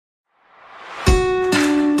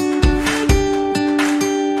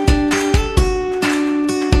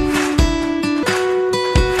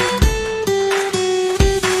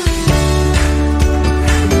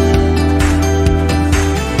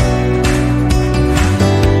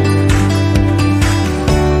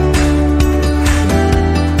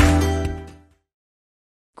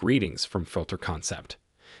readings from filter concept.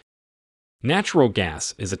 Natural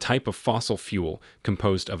gas is a type of fossil fuel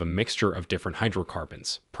composed of a mixture of different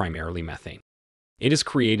hydrocarbons, primarily methane. It is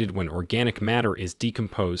created when organic matter is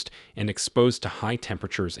decomposed and exposed to high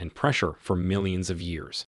temperatures and pressure for millions of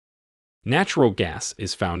years. Natural gas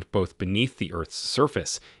is found both beneath the Earth's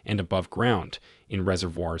surface and above ground in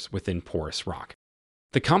reservoirs within porous rock.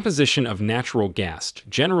 The composition of natural gas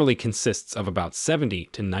generally consists of about 70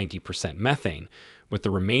 to 90% methane, with the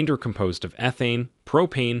remainder composed of ethane,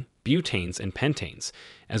 propane, butanes, and pentanes,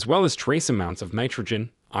 as well as trace amounts of nitrogen,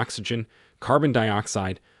 oxygen, carbon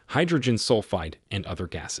dioxide, hydrogen sulfide, and other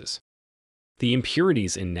gases. The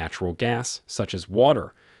impurities in natural gas, such as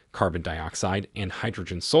water, carbon dioxide, and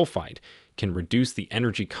hydrogen sulfide, can reduce the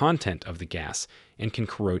energy content of the gas and can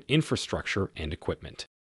corrode infrastructure and equipment.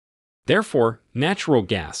 Therefore, natural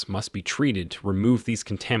gas must be treated to remove these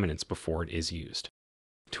contaminants before it is used.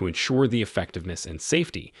 To ensure the effectiveness and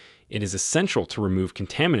safety, it is essential to remove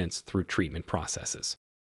contaminants through treatment processes.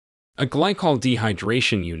 A glycol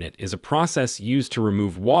dehydration unit is a process used to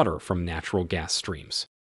remove water from natural gas streams.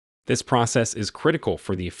 This process is critical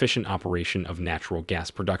for the efficient operation of natural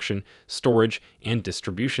gas production, storage, and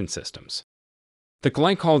distribution systems. The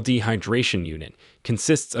glycol dehydration unit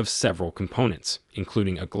consists of several components,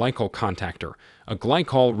 including a glycol contactor, a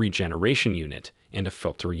glycol regeneration unit, and a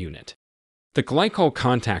filter unit. The glycol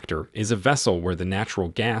contactor is a vessel where the natural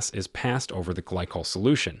gas is passed over the glycol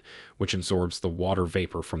solution, which absorbs the water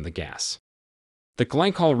vapor from the gas. The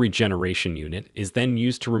glycol regeneration unit is then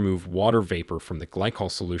used to remove water vapor from the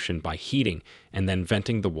glycol solution by heating and then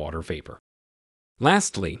venting the water vapor.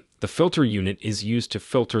 Lastly, the filter unit is used to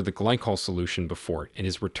filter the glycol solution before it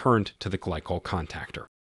is returned to the glycol contactor.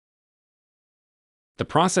 The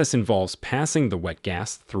process involves passing the wet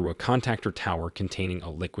gas through a contactor tower containing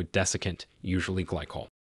a liquid desiccant, usually glycol.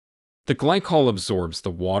 The glycol absorbs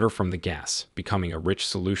the water from the gas, becoming a rich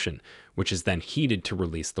solution, which is then heated to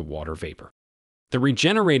release the water vapor. The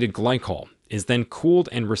regenerated glycol is then cooled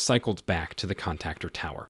and recycled back to the contactor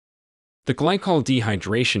tower. The glycol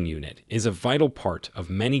dehydration unit is a vital part of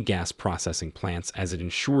many gas processing plants as it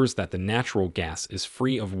ensures that the natural gas is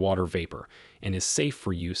free of water vapor and is safe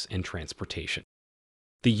for use and transportation.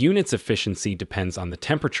 The unit's efficiency depends on the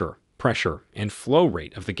temperature, pressure, and flow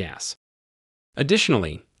rate of the gas.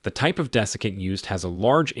 Additionally, the type of desiccant used has a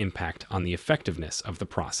large impact on the effectiveness of the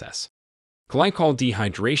process. Glycol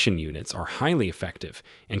dehydration units are highly effective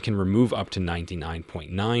and can remove up to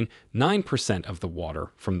 99.99% of the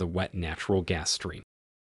water from the wet natural gas stream.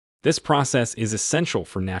 This process is essential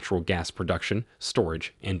for natural gas production,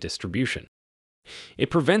 storage, and distribution. It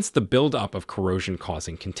prevents the buildup of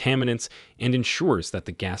corrosion-causing contaminants and ensures that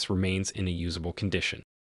the gas remains in a usable condition.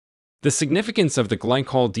 The significance of the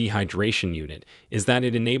glycol dehydration unit is that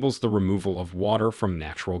it enables the removal of water from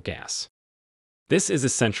natural gas. This is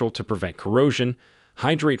essential to prevent corrosion,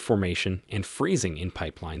 hydrate formation, and freezing in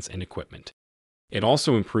pipelines and equipment. It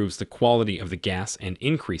also improves the quality of the gas and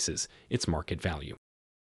increases its market value.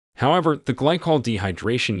 However, the glycol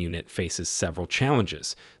dehydration unit faces several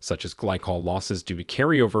challenges, such as glycol losses due to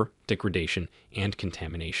carryover, degradation, and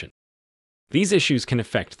contamination. These issues can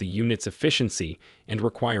affect the unit's efficiency and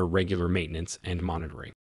require regular maintenance and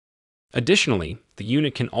monitoring. Additionally, the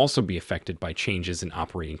unit can also be affected by changes in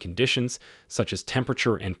operating conditions, such as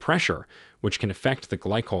temperature and pressure, which can affect the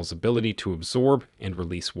glycol's ability to absorb and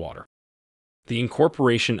release water. The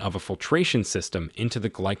incorporation of a filtration system into the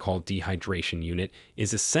glycol dehydration unit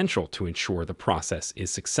is essential to ensure the process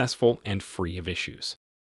is successful and free of issues.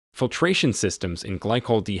 Filtration systems in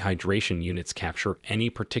glycol dehydration units capture any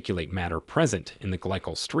particulate matter present in the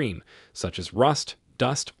glycol stream, such as rust,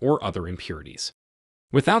 dust, or other impurities.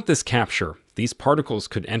 Without this capture, these particles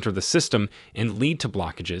could enter the system and lead to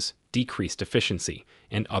blockages, decreased efficiency,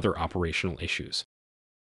 and other operational issues.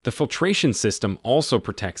 The filtration system also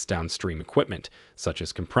protects downstream equipment, such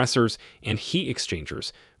as compressors and heat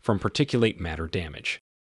exchangers, from particulate matter damage.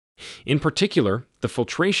 In particular, the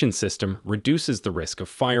filtration system reduces the risk of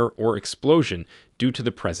fire or explosion due to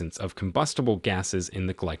the presence of combustible gases in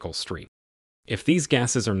the glycol stream. If these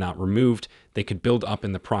gases are not removed, they could build up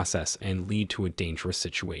in the process and lead to a dangerous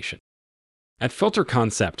situation. At Filter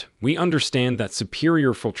Concept, we understand that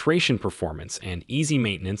superior filtration performance and easy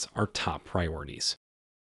maintenance are top priorities.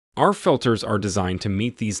 Our filters are designed to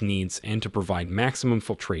meet these needs and to provide maximum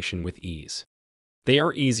filtration with ease. They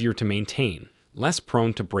are easier to maintain, less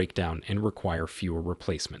prone to breakdown, and require fewer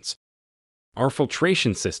replacements. Our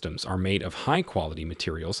filtration systems are made of high-quality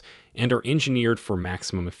materials and are engineered for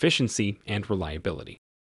maximum efficiency and reliability.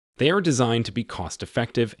 They are designed to be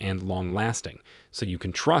cost-effective and long-lasting, so you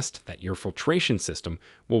can trust that your filtration system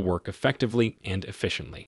will work effectively and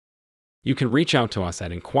efficiently. You can reach out to us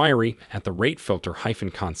at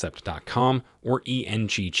inquiry@theratefilter-concept.com or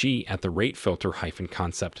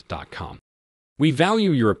engg@theratefilter-concept.com. We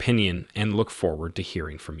value your opinion and look forward to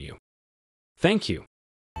hearing from you. Thank you.